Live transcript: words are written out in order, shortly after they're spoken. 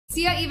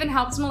Sia even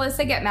helped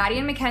Melissa get Maddie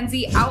and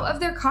Mackenzie out of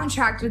their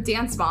contract with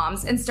Dance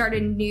Moms and start a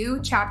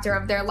new chapter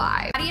of their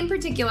lives. Maddie in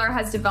particular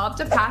has developed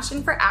a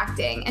passion for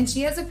acting, and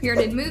she has appeared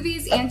in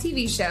movies and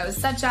TV shows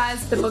such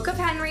as The Book of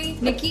Henry,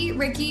 Nikki,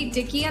 Ricky,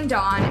 Dickie, and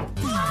Dawn.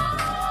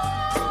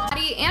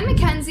 Maddie and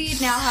Mackenzie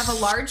now have a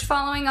large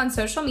following on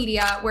social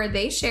media where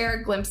they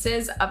share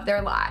glimpses of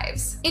their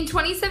lives. In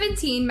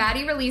 2017,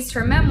 Maddie released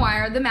her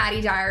memoir, The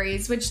Maddie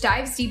Diaries, which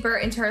dives deeper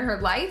into her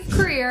life,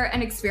 career,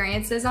 and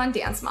experiences on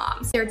Dance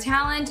Moms. Their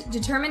talent,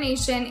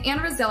 determination,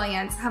 and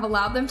resilience have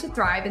allowed them to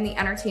thrive in the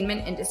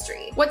entertainment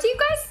industry. What do you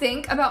guys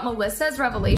think about Melissa's revelation